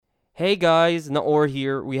Hey guys, Naor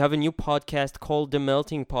here. We have a new podcast called The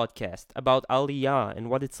Melting Podcast about Aliyah and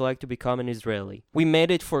what it's like to become an Israeli. We made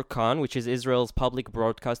it for Kan, which is Israel's public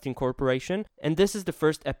broadcasting corporation, and this is the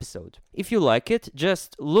first episode. If you like it,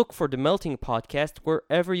 just look for The Melting Podcast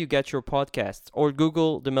wherever you get your podcasts, or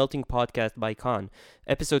Google The Melting Podcast by Kan.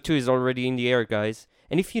 Episode 2 is already in the air, guys.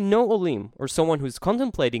 And if you know Olim or someone who's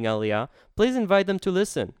contemplating Aliyah, please invite them to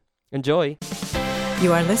listen. Enjoy!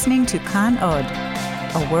 You are listening to Kan Od,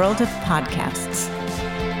 a world of podcasts.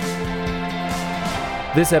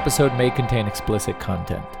 This episode may contain explicit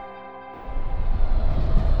content.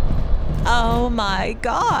 Oh my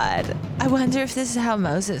God. I wonder if this is how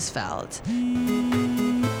Moses felt.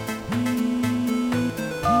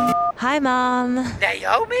 Hi, Mom.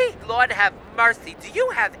 Naomi? Lord have mercy. Do you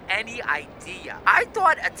have any idea? I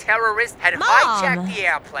thought a terrorist had Mom! hijacked the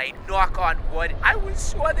airplane. Knock on wood. I was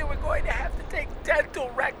sure they were going to have to take dental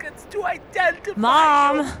records to identify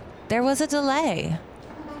Mom, you. there was a delay.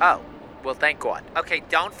 Oh, well, thank God. Okay,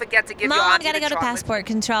 don't forget to give your Mom, auntie gotta the go to chocolate. passport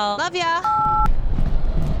control. Love ya.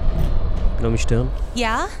 Naomi Stern,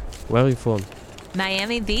 Yeah? where are you from?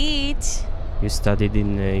 Miami Beach. You studied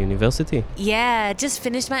in university? Yeah, just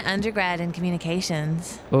finished my undergrad in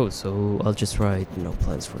communications. Oh, so I'll just write no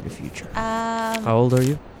plans for the future. How Um, old are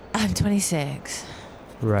you? I'm 26.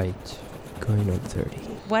 Right, going on 30.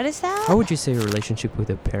 What is that? How would you say your relationship with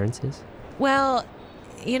your parents is? Well,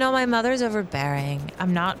 you know, my mother's overbearing.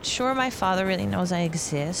 I'm not sure my father really knows I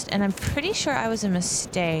exist, and I'm pretty sure I was a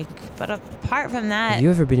mistake. But apart from that... Have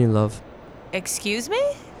you ever been in love? Excuse me?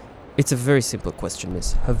 It's a very simple question,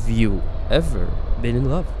 miss. Have you ever been in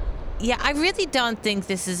love? Yeah, I really don't think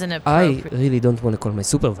this is an I appropriate... really don't want to call my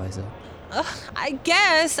supervisor. I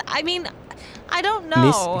guess. I mean, I don't know.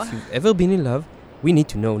 Miss, if you've ever been in love, we need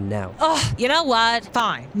to know now. Ugh, you know what?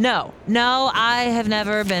 Fine. No, I have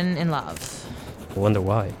never been in love. I wonder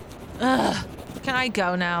why. Ugh, can I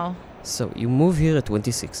go now? So, you move here at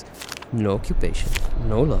 26. No occupation,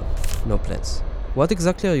 no love, no plans. What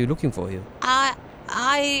exactly are you looking for here?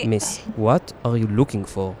 I Miss, what are you looking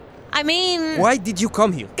for? I mean... Why did you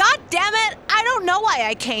come here? God damn it! I don't know why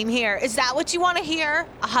I came here. Is that what you want to hear?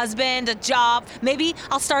 A husband, a job. Maybe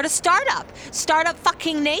I'll start a startup. Startup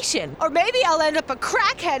fucking nation. Or maybe I'll end up a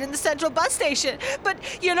crackhead in the central bus station. But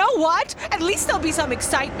you know what? At least there'll be some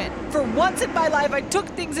excitement. For once in my life, I took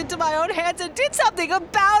things into my own hands and did something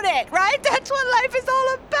about it, right? That's what life is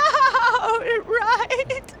all about,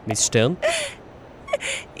 right? Miss Stern,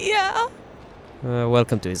 Yeah.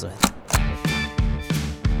 welcome to Israel.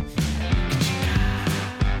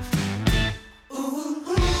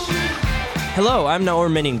 Hello, I'm Naor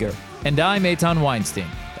Menninger, And I'm Eitan Weinstein.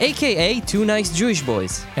 aka Two Nice Jewish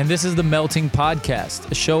Boys. And this is The Melting Podcast,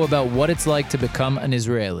 a show about what it's like to become an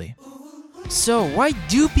Israeli. So, why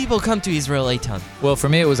do people come to Israel, Eitan? Well, for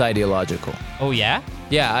me, it was ideological. Oh yeah?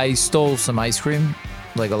 Yeah, I stole some ice cream,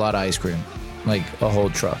 like a lot of ice cream, like a whole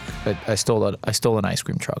truck. I stole an ice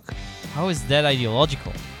cream truck. How is that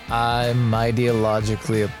ideological? I'm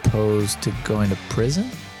ideologically opposed to going to prison.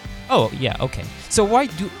 Oh, yeah, okay. So why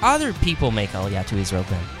do other people make Aliyah to Israel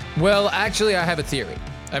then? Well, actually, I have a theory.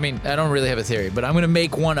 I mean, I don't really have a theory, but I'm going to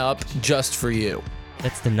make one up just for you.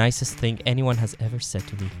 That's the nicest thing anyone has ever said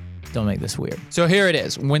to me. Don't make this weird. So here it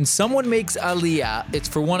is. When someone makes Aliyah, it's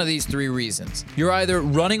for one of these three reasons. You're either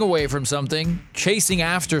running away from something, chasing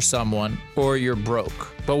after someone, or you're broke.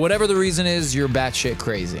 But whatever the reason is, you're batshit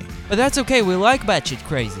crazy. But that's okay, we like batshit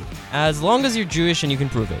crazy. As long as you're Jewish and you can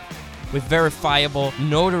prove it. With verifiable,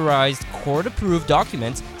 notarized, court-approved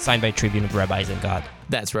documents signed by Tribune of Rabbis and God.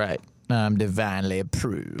 That's right. I'm divinely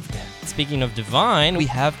approved. Speaking of divine, we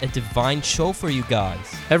have a divine show for you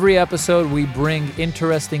guys. Every episode, we bring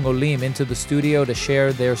interesting Olim into the studio to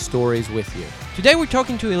share their stories with you. Today we're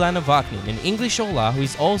talking to Ilana Vaknin, an English Ola who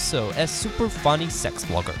is also a super funny sex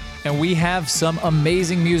blogger. And we have some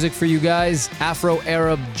amazing music for you guys.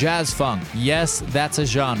 Afro-Arab jazz funk. Yes, that's a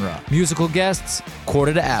genre. Musical guests,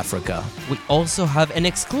 Quarter to Africa. We also have an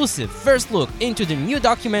exclusive first look into the new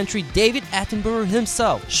documentary David Attenborough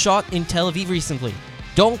himself shot in Tel Aviv recently.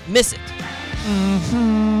 Don't miss it.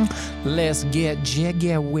 Let's get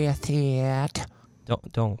jiggy with it.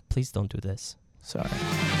 Please don't do this. Sorry.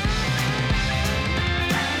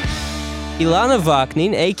 Ilana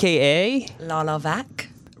Vaknin, aka... Lala Vac,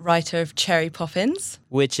 writer of Cherry Poppins,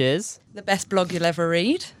 Which is... the best blog you'll ever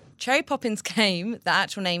read. Cherry Poppins the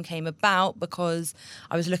actual name came about because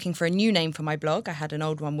I was looking for a new name for my blog. I had an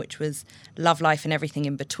old one which was Love, Life and Everything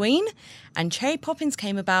in Between. And Cherry Poppins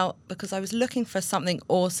came about because I was looking for something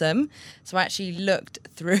awesome. So I actually looked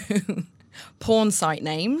through porn site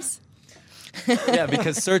names. Yeah,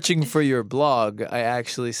 because searching for your blog, I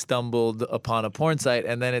actually stumbled upon a porn site,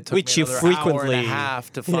 and then it took Which me you another frequently- hour and a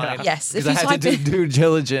half to find. Yes, if because I you had to type do in- due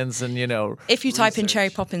diligence and If you type in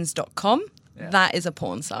research. cherrypoppins.com, that is a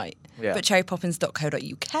porn site. Yeah. But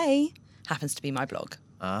cherrypoppins.co.uk happens to be my blog.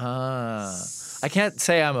 I can't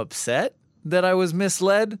say I'm upset that I was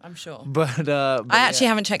misled. I'm sure. But I actually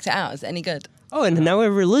haven't checked it out. Is it any good? Oh, and now a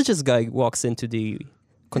religious guy walks into the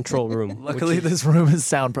control room. luckily this room is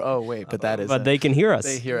soundproof. Oh wait, but that is. But they can hear us.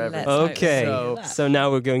 They hear everything. Let's hope Okay, so. so now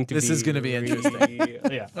we're going to This be... is going to be interesting.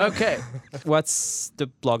 yeah. Okay. What's the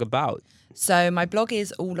blog about? So my blog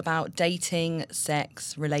is all about dating,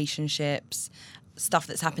 sex, relationships, stuff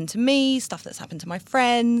that's happened to me, stuff that's happened to my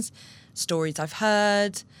friends, stories I've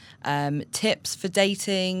heard, tips for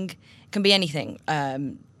dating. It can be anything.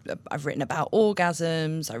 I've written about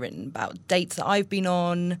orgasms. I've written about dates that I've been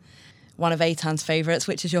on. One of Eitan's favourites.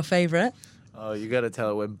 Which is your favourite? Oh, you got to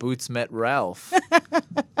tell it when Boots met Ralph.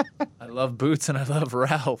 I love Boots and I love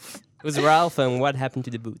Ralph. It was Ralph, and what happened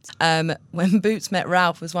to the boots? When Boots Met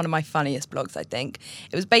Ralph was one of my funniest blogs, I think.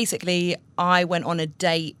 It was basically, I went on a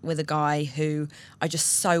date with a guy who I just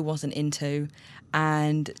so wasn't into.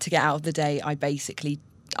 And to get out of the date, I'm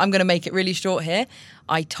going to make it really short here.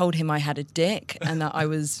 I told him I had a dick and that I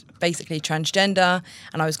was basically transgender,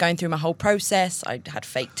 and I was going through my whole process. I had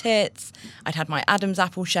fake tits, I'd had my Adam's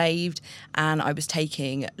apple shaved, and I was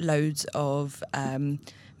taking loads of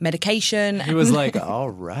medication. He was like, all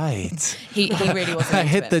right. He really wasn't I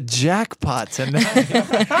into hit it. the jackpot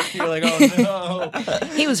tonight. You're like, oh no.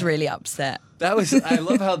 He was really upset. That was. I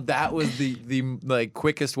love how that was the like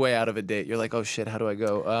quickest way out of a date. You're like, oh shit, how do I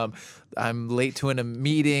go? I'm late to a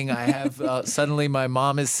meeting. I have suddenly my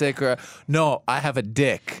mom is sick, or no, I have a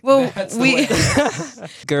dick. Well, That's the way.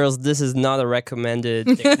 Girls, this is not a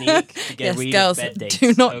recommended technique to get yes, rid girls, of bad dates.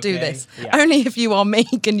 do not do okay? this. Yeah. Only if you are me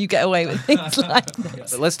can you get away with things like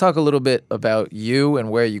this. But let's talk a little bit about you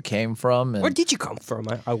and where you came from. And Where did you come from,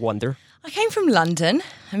 I wonder? I came from London.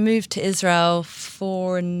 I moved to Israel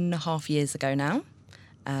 4.5 years ago now.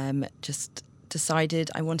 Just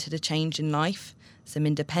decided I wanted a change in life, some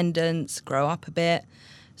independence, grow up a bit.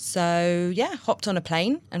 So, yeah, hopped on a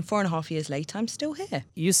plane, and 4.5 years later, I'm still here.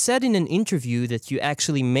 You said in an interview that you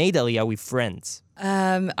actually made Aliyah with friends.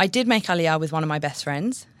 I did make Aliyah with one of my best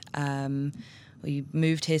friends. We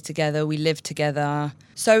moved here together, we lived together.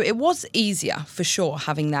 So it was easier, for sure,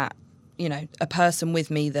 having that, a person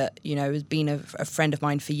with me that, has been a friend of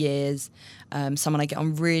mine for years, someone I get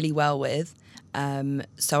on really well with.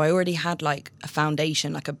 So I already had like a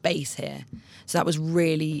foundation, like a base here. So that was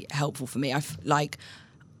really helpful for me.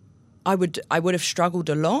 I would have struggled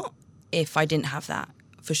a lot if I didn't have that,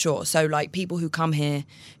 for sure. So like people who come here,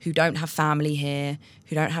 who don't have family here,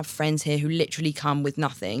 who don't have friends here, who literally come with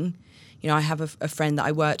nothing. I have a friend that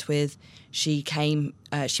I worked with. She came,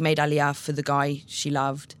 she made Aliyah for the guy she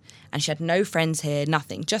loved, and she had no friends here,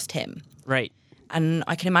 nothing, just him. Right. And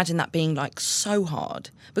I can imagine that being like so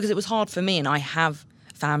hard, because it was hard for me, and I have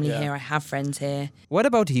family here, I have friends here. What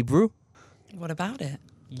about Hebrew? What about it?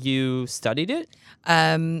 You studied it?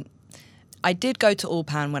 I did go to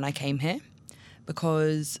Ulpan when I came here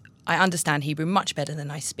because I understand Hebrew much better than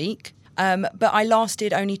I speak. But I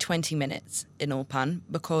lasted only 20 minutes in Ulpan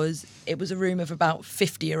because it was a room of about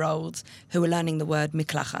 50-year-olds who were learning the word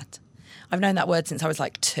miklachat. I've known that word since I was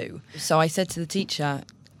like 2. So I said to the teacher,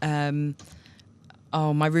 my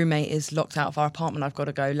roommate is locked out of our apartment. I've got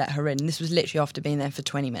to go let her in. And this was literally after being there for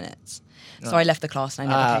 20 minutes. So I left the class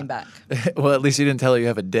and I never came back. Well, at least you didn't tell her you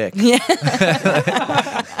have a dick. Yeah.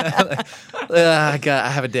 I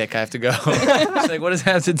have a dick. I have to go. She's like, what does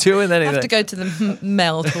that have to do with anything? I have to go to the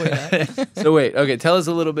male toilet. So wait, okay, tell us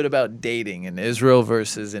a little bit about dating in Israel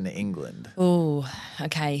versus in England. Oh,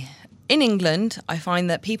 okay. In England, I find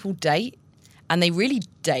that people date, and they really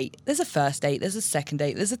date. There's a first date, there's a second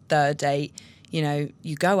date, there's a third date.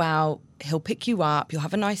 You go out, he'll pick you up, you'll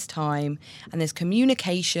have a nice time, and there's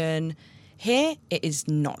communication. Here, it is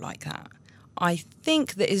not like that. I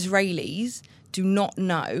think that Israelis do not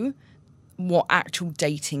know what actual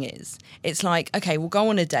dating is. It's like, okay, we'll go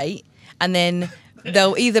on a date, and then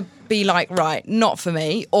they'll either be like, right, not for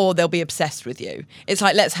me, or they'll be obsessed with you. It's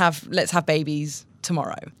like, let's have babies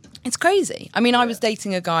tomorrow. It's crazy. I mean, I was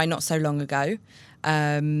dating a guy not so long ago,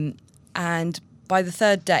 and by the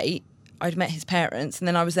third date, I'd met his parents, and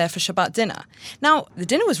then I was there for Shabbat dinner. Now, the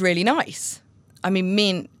dinner was really nice. I mean,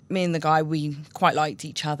 me and the guy, we quite liked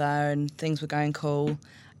each other, and things were going cool.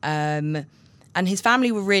 And his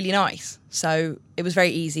family were really nice, so it was very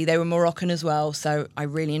easy. They were Moroccan as well, so I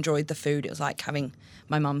really enjoyed the food. It was like having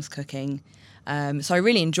my mum's cooking. So I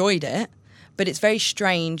really enjoyed it, but it's very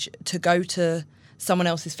strange to go to someone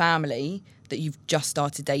else's family that you've just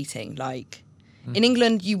started dating. Like in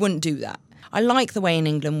England, you wouldn't do that. I like the way in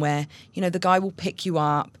England where, you know, the guy will pick you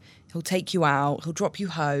up, he'll take you out, he'll drop you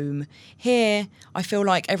home. Here, I feel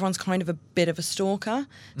like everyone's kind of a bit of a stalker.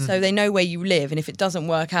 So they know where you live, and if it doesn't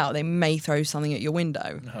work out, they may throw something at your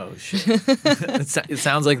window. Oh, shit. It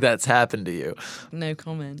sounds like that's happened to you. No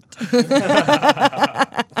comment.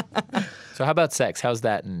 So how about sex? How's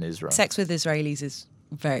that in Israel? Sex with Israelis is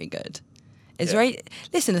very good.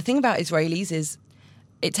 Listen, the thing about Israelis is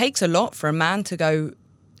it takes a lot for a man to go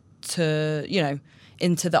to, you know,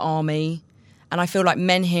 into the army. And I feel like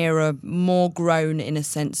men here are more grown in a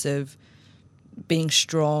sense of being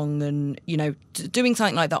strong and, you know, doing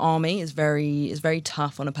something like the army is very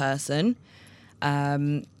tough on a person.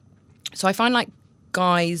 So I find like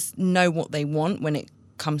guys know what they want when it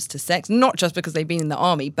comes to sex, not just because they've been in the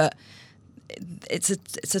army, but it's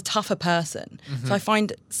a tougher person. So I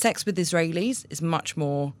find sex with Israelis is much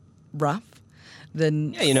more rough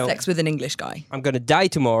than sex with an English guy. I'm gonna die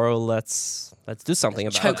tomorrow. Let's do something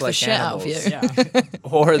about Choke it. the like shit out of you. Yeah.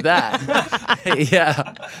 Or that.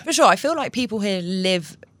 Yeah. For sure. I feel like people here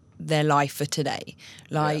live their life for today.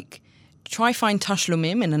 Like, try find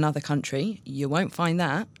tashlumim in another country. You won't find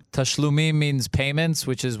that. Tashlumim means payments,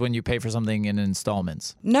 which is when you pay for something in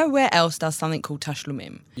installments. Nowhere else does something called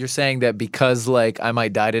tashlumim. You're saying that because, like, I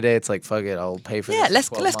might die today, it's like, fuck it, I'll pay for Yeah,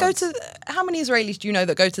 this. let's go to... How many Israelis do you know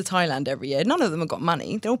that go to Thailand every year? None of them have got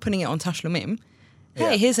money. They're all putting it on tashlumim.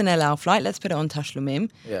 Hey, here's an El Al flight. Let's put it on tashlumim.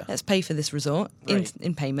 Yeah. Let's pay for this resort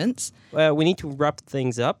in payments. We need to wrap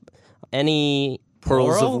things up. Any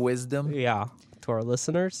Pearls plural? of wisdom. Yeah, to our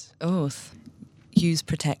listeners. Use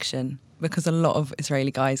protection, because a lot of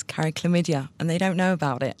Israeli guys carry chlamydia and they don't know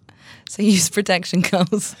about it. So use protection,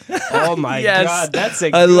 girls. Oh my Yes. God, that's a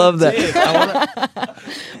I good love that. tip.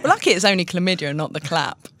 Well, lucky it's only chlamydia and not the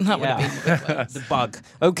clap. That would have been the the bug.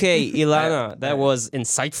 Okay, Ilana, that was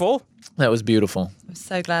insightful. That was beautiful. I'm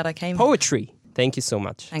so glad I came. Poetry. Thank you so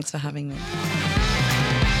much. Thanks for having me.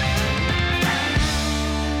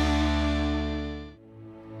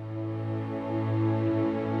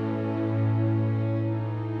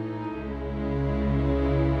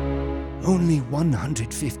 Only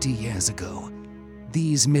 150 years ago,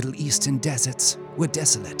 these Middle Eastern deserts were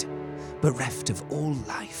desolate, bereft of all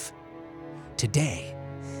life. Today,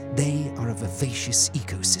 they are a vivacious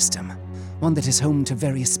ecosystem, one that is home to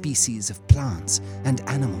various species of plants and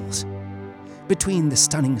animals. Between the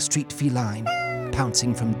stunning street feline,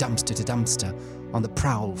 pouncing from dumpster to dumpster on the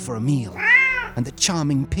prowl for a meal, and the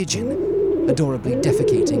charming pigeon, adorably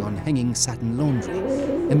defecating on hanging satin laundry,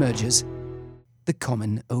 emerges the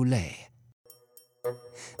common olay.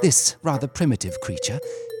 This rather primitive creature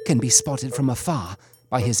can be spotted from afar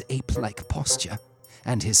by his ape-like posture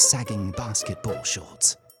and his sagging basketball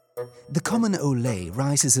shorts. The common olay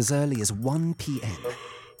rises as early as 1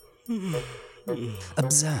 p.m.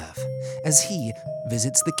 Observe as he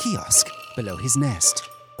visits the kiosk below his nest.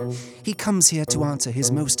 He comes here to answer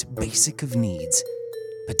his most basic of needs: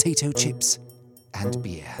 potato chips and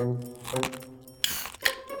beer.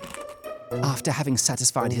 After having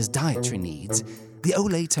satisfied his dietary needs, the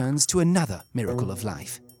olay turns to another miracle of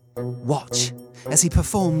life. Watch as he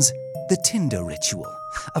performs the Tinder ritual,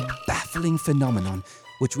 a baffling phenomenon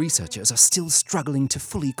which researchers are still struggling to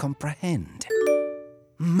fully comprehend.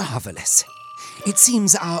 Marvelous! It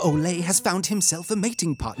seems our olay has found himself a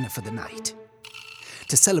mating partner for the night.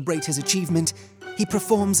 To celebrate his achievement, he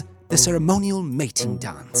performs the ceremonial mating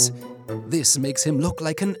dance. This makes him look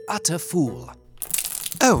like an utter fool.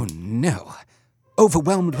 Oh no!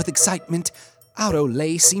 Overwhelmed with excitement, our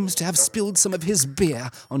olay seems to have spilled some of his beer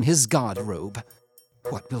on his garderobe.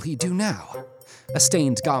 What will he do now? A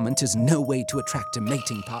stained garment is no way to attract a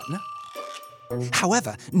mating partner.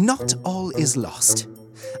 However, not all is lost.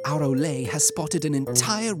 Our olay has spotted an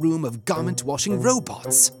entire room of garment-washing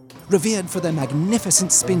robots. Revered for their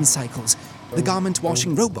magnificent spin cycles, the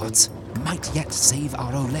garment-washing robots might yet save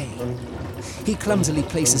our olay. He clumsily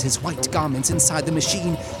places his white garments inside the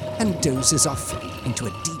machine and dozes off into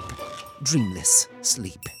a deep, dreamless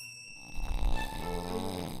sleep.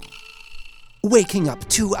 Waking up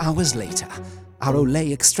 2 hours later, our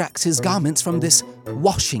olay extracts his garments from this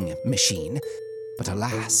washing machine, but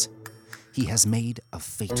alas, he has made a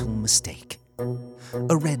fatal mistake.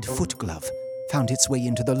 A red foot glove found its way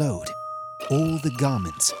into the load. All the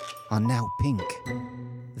garments are now pink.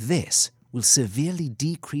 This will severely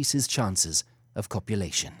decrease his chances of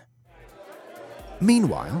copulation.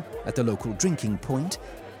 Meanwhile, at the local drinking point,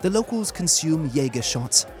 the locals consume Jaeger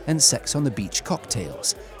shots and sex-on-the-beach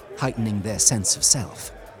cocktails, heightening their sense of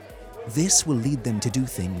self. This will lead them to do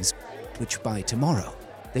things which by tomorrow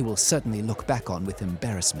they will certainly look back on with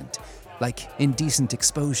embarrassment like indecent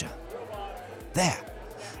exposure. There,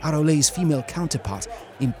 our Olay's female counterpart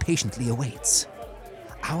impatiently awaits.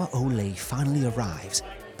 Our Olay finally arrives,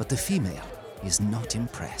 but the female is not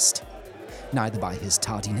impressed, neither by his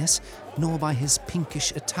tardiness nor by his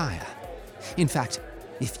pinkish attire. In fact,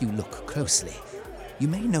 if you look closely, you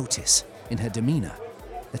may notice in her demeanor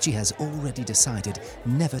that she has already decided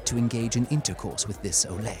never to engage in intercourse with this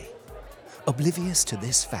Olay. Oblivious to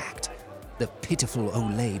this fact, the pitiful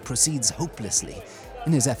Olay proceeds hopelessly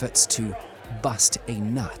in his efforts to bust a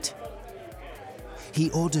nut. He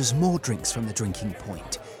orders more drinks from the drinking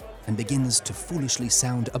point and begins to foolishly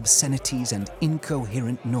sound obscenities and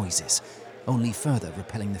incoherent noises, only further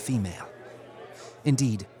repelling the female.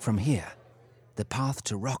 Indeed, from here, the path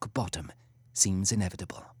to rock bottom seems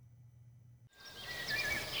inevitable.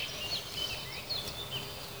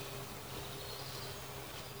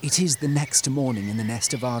 It is the next morning in the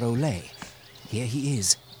nest of our Olay. Here he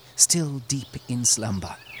is, still deep in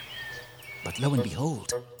slumber. But lo and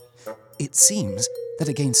behold, it seems that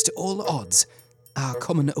against all odds, our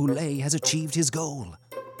common Olay has achieved his goal.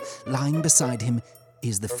 Lying beside him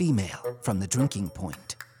is the female from the drinking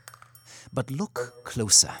point. But look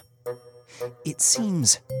closer. It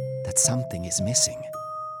seems that something is missing.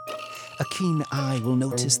 A keen eye will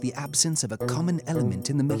notice the absence of a common element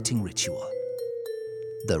in the mating ritual: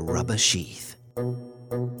 the rubber sheath.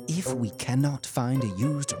 If we cannot find a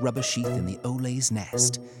used rubber sheath in the Olay's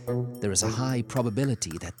nest, there is a high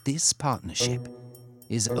probability that this partnership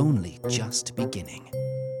is only just beginning.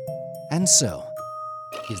 And so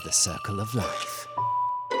is the circle of life.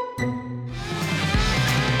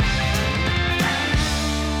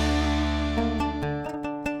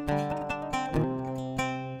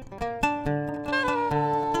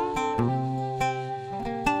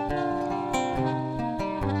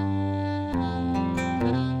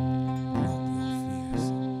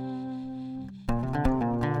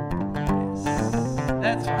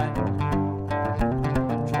 That's right.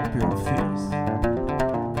 Drop your fears.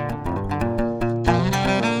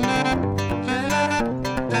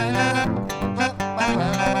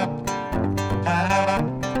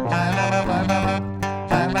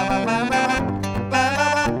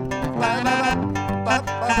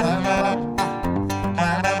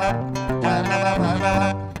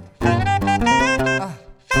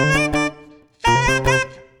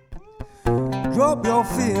 Drop your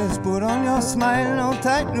fears, put on your smile, no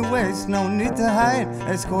tighten the waist, no need to hide.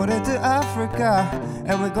 Let's go to Africa,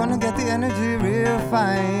 and we're gonna get the energy real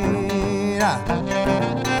fine.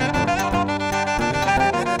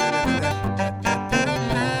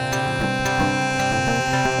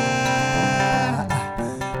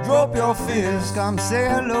 Drop your fears, come say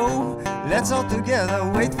hello. Let's all together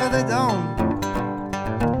wait for the dawn.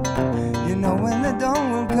 You know when the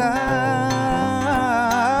dawn will come,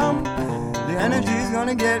 the energy's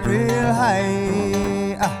gonna get real high.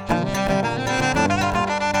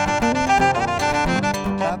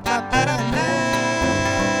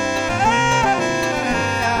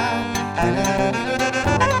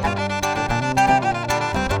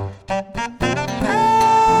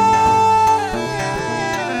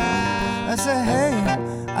 I say, hey,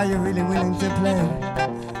 are you really willing to play?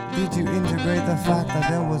 Did you integrate the fact that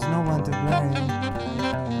there was no one to blame?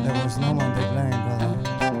 There was no one to blame, brother.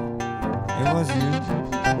 It was you.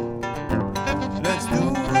 Let's do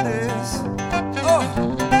this. Oh!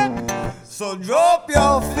 So drop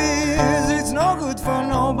your fears, it's no good for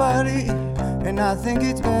nobody. And I think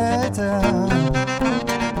it's better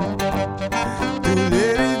to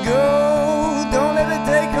let it go. Don't let it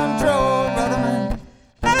take control, brother man.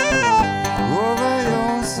 Over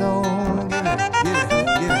your soul. Give it, give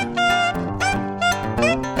it, give it.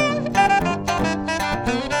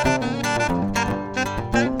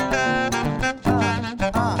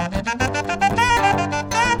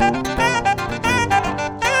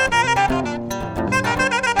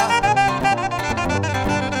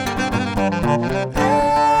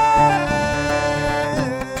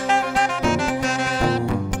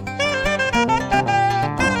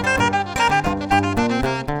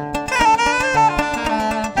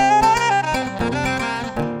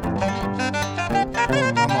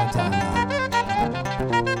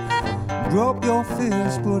 Drop your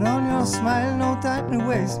fears, put on your smile, no time to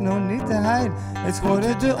waste, no need to hide. Let's go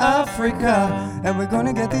to Africa, and we're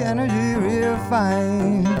gonna get the energy real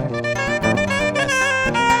fine.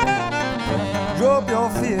 Drop your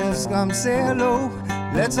fears, come say hello.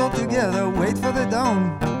 Let's all together wait for the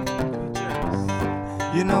dawn.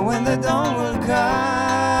 You know when the dawn will come,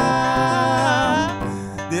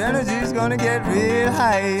 the energy's gonna get real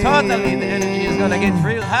high. Totally, the energy is gonna get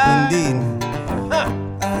real high. Indeed.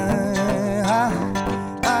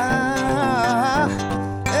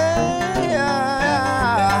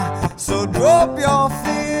 your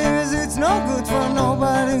fears, it's no good for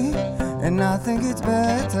nobody. And I think it's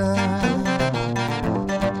better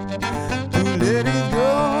to let it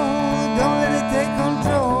go. Don't let it take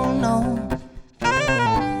control, no.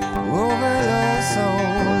 Over your soul,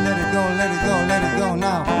 let it go, let it go, let it go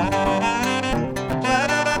now.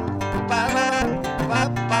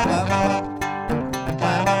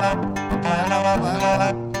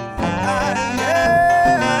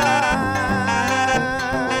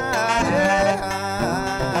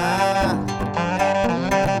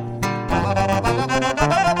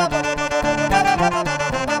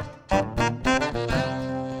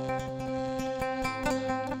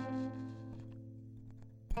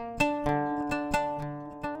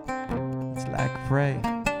 It's like pray.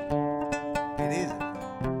 It is.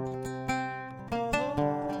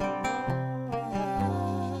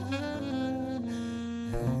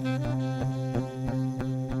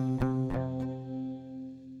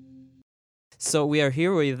 So we are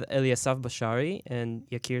here with Eliasaf Bashari and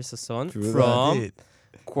Yakir Sasson True from that.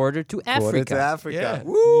 Quarter to Africa. Quarter to Africa. Yeah.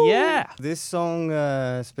 Woo! Yeah. This song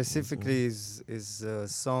specifically is a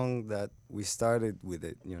song that we started with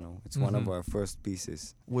it, you know. It's one of our first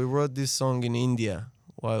pieces. We wrote this song in India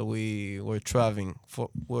while we were traveling. We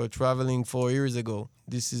were traveling 4 years ago.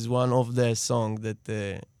 This is one of the songs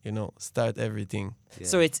that start everything.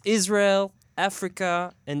 So it's Israel,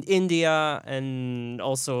 Africa, and India, and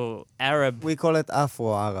also Arab. We call it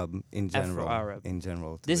Afro-Arab in general. Afro-Arab. In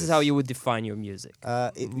general. to This is how you would define your music.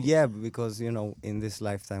 Yeah, because, in this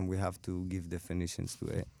lifetime we have to give definitions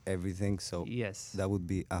to everything. So Yes. that would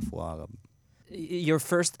be Afro-Arab. Your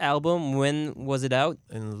first album, when was it out?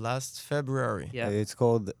 In last February. Yeah. It's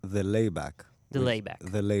called The Layback. The Layback.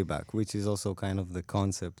 The Layback, which is also kind of the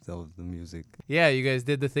concept of the music. Yeah, you guys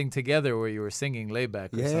did the thing together where you were singing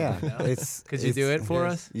layback or something. No? Could you do it for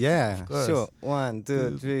us? Yeah, course. sure. 1,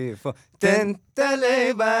 2, 3, 4. Ten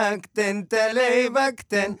layback, ten layback,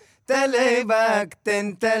 ten layback,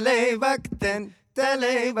 ten layback, ten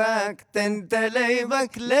layback, ten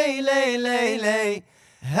layback, lay, lay, lay, lay.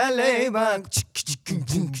 Layback,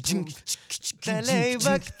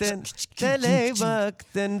 layback, ten layback, ten layback,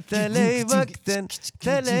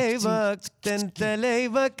 ten layback, ten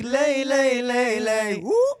layback, lay, lay, lay, lay.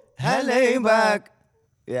 Layback.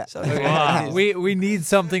 Yeah. Wow. we need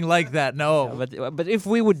something like that. No. But if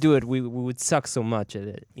we would do it, we would suck so much at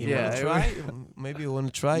it. You Yeah. know? Try? Maybe you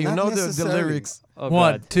want to try? You Not know the necessarily. lyrics. Oh,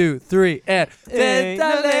 1, God. 2, 3, and Oh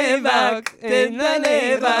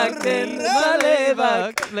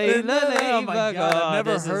my God! I've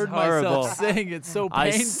never this is heard horrible. myself sing. It's so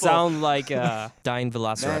I painful. sound like a dying Man,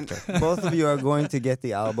 velociraptor. both of you are going to get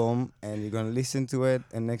the album and you're going to listen to it,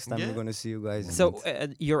 and next time Yeah. we're going to see you guys. in So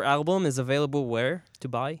it. your album is available where to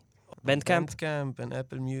buy? Bandcamp? Bandcamp and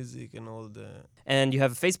Apple Music and all the. And you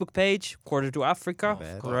have a Facebook page, Quarter to Africa,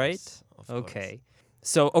 Of right? Of course. Okay.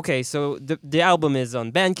 So the album is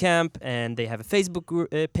on Bandcamp and they have a Facebook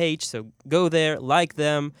page. So go there, like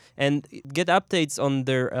them, and get updates on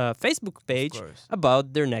their Facebook page course.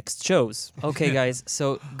 about their next shows. Okay, guys.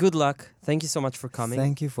 So good luck. Thank you so much for coming.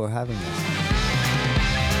 Thank you for having us.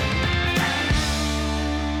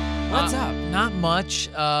 What's up? Not much.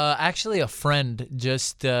 Actually, a friend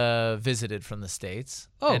just visited from the States.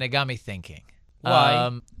 Oh. And it got me thinking. Why?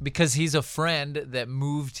 Because he's a friend that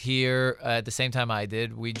moved here at the same time I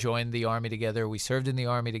did. We joined the army together. We served in the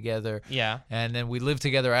army together. Yeah. And then we lived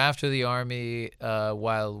together after the army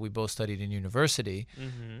while we both studied in university.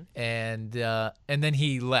 Mm-hmm. And then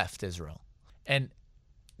he left Israel. And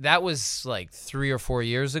that was like 3 or 4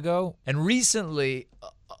 years ago. And recently,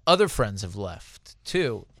 other friends have left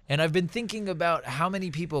too. And I've been thinking about how many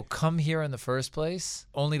people come here in the first place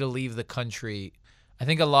only to leave the country. I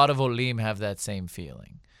think a lot of Olim have that same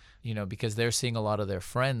feeling, because they're seeing a lot of their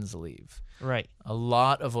friends leave. Right. A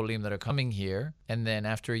lot of Olim that are coming here, and then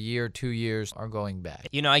after a year, 2 years, are going back.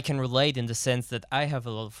 I can relate in the sense that I have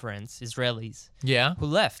a lot of friends, Israelis, Yeah? who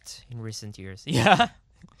left in recent years. Yeah.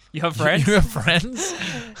 You have friends? You have friends?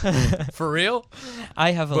 For real?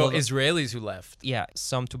 I have a Well, lot of Israelis who left. yeah,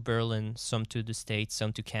 some to Berlin, some to the States,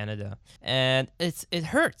 some to Canada. And it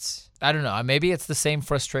hurts. I don't know. Maybe it's the same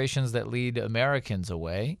frustrations that lead Americans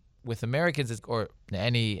away. With Americans, or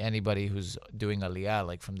anybody who's doing Aliyah,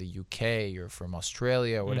 like from the UK or from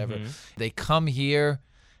Australia or whatever, they come here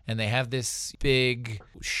and they have this big,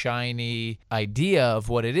 shiny idea of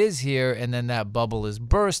what it is here, and then that bubble is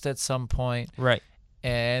burst at some point. Right.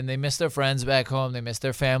 And they miss their friends back home. They miss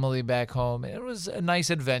their family back home. It was a nice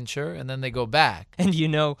adventure, and then they go back. And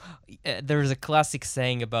there's a classic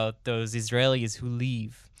saying about those Israelis who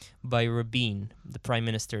leave. by Rabin, the prime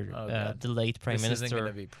minister, the late prime minister. This isn't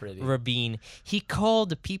going to be pretty. Rabin. He called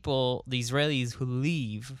the people, the Israelis who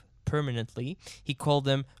leave permanently, he called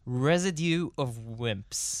them residue of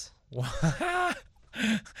wimps.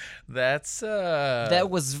 That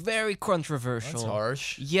was very controversial. That's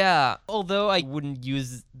harsh. Yeah, although I wouldn't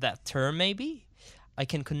use that term maybe, I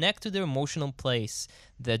can connect to the emotional place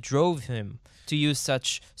that drove him to use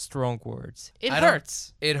such strong words. It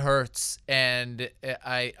hurts. It hurts, and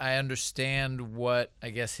I understand what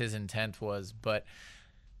I guess his intent was, but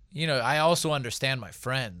I also understand my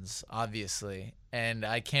friends, obviously, and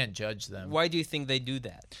I can't judge them. Why do you think they do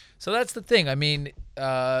that? So that's the thing. I mean,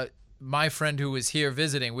 my friend who was here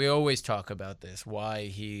visiting, we always talk about this, why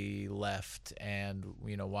he left and,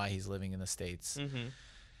 why he's living in the States. Mm-hmm.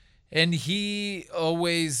 And he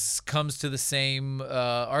always comes to the same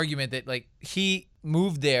argument that, like, he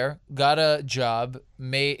moved there, got a job,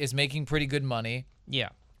 is making pretty good money. Yeah.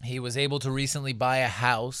 He was able to recently buy a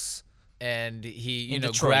house. And he,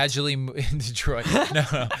 Detroit. gradually in Detroit.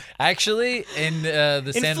 No, actually in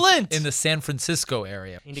the San Francisco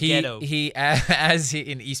area. In the ghetto. As he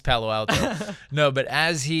in East Palo Alto. No, but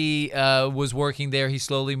as he was working there, he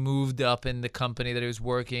slowly moved up in the company that he was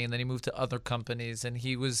working, and then he moved to other companies, and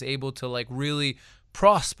he was able to like really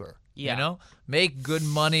prosper. Yeah. Make good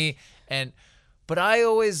money, but I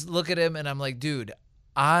always look at him and I'm like, dude,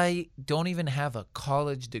 I don't even have a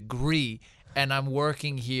college degree. And I'm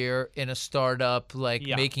working here in a startup,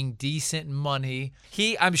 making decent money.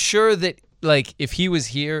 I'm sure that, like, if he was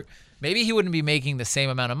here, maybe he wouldn't be making the same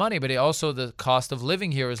amount of money, but also the cost of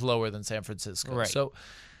living here is lower than San Francisco. Right. So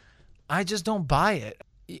I just don't buy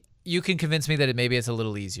it. You can convince me that maybe it's a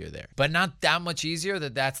little easier there, but not that much easier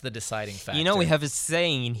that's the deciding factor. We have a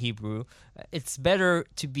saying in Hebrew, it's better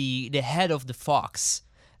to be the head of the fox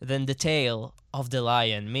than the tail of the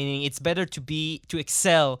lion, meaning it's better to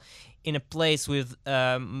excel in a place with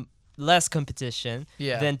less competition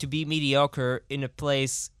than to be mediocre in a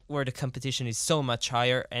place where the competition is so much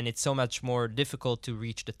higher and it's so much more difficult to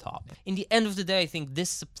reach the top. In the end of the day, I think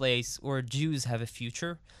this is a place where Jews have a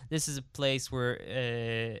future. This is a place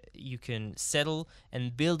where you can settle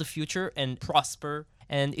and build a future and prosper.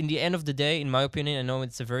 And in the end of the day, in my opinion, I know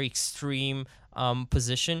it's a very extreme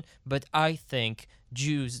position, but I think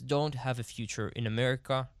Jews don't have a future in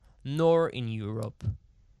America nor in Europe.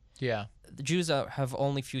 Yeah. The Jews have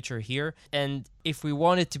only future here. And if we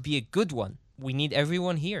want it to be a good one, we need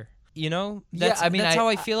everyone here. That's how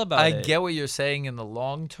I feel about it. I get what you're saying in the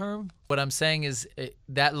long term. What I'm saying is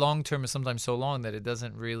that long term is sometimes so long that it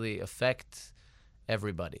doesn't really affect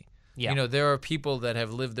everybody. Yeah. There are people that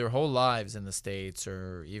have lived their whole lives in the States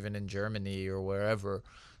or even in Germany or wherever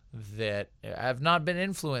that have not been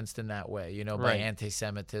influenced in that way, by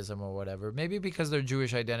anti-Semitism or whatever. Maybe because their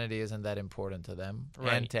Jewish identity isn't that important to them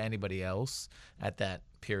and to anybody else at that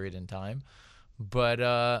period in time. But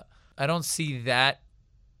I don't see that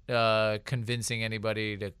convincing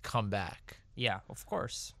anybody to come back. Yeah, of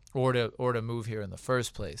course. Or to move here in the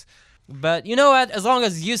first place. But you know what? As long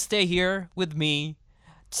as you stay here with me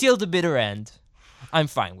till the bitter end, I'm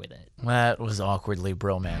fine with it. That was awkwardly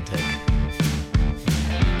bromantic.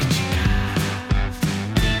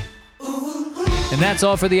 And that's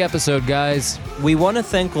all for the episode, guys. We want to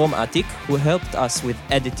thank Rom Atik, who helped us with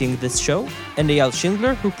editing this show, and Eyal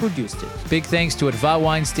Schindler, who produced it. Big thanks to Adva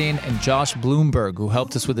Weinstein and Josh Bloomberg, who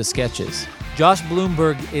helped us with the sketches. Josh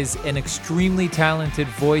Bloomberg is an extremely talented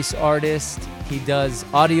voice artist. He does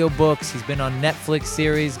audiobooks. He's been on Netflix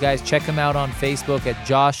series. Guys, check him out on Facebook at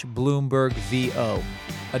Josh Bloomberg VO.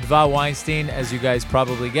 Adva Weinstein, as you guys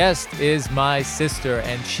probably guessed, is my sister,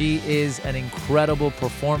 and she is an incredible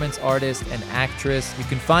performance artist and actress. You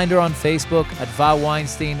can find her on Facebook, Adva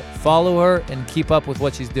Weinstein. Follow her and keep up with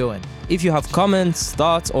what she's doing. If you have comments,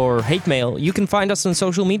 thoughts, or hate mail, you can find us on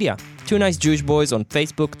social media. Two Nice Jewish Boys on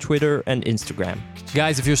Facebook, Twitter, and Instagram.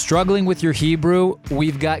 Guys, if you're struggling with your Hebrew,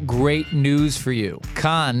 we've got great news for you.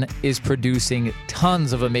 Khan is producing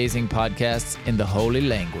tons of amazing podcasts in the holy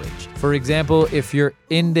language. For example, if you're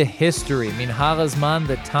into history, Minhar Hazman,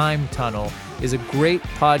 The Time Tunnel, is a great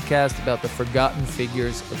podcast about the forgotten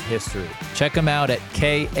figures of history. Check them out at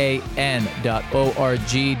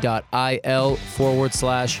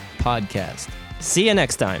kan.org.il/podcast. See you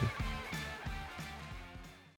next time.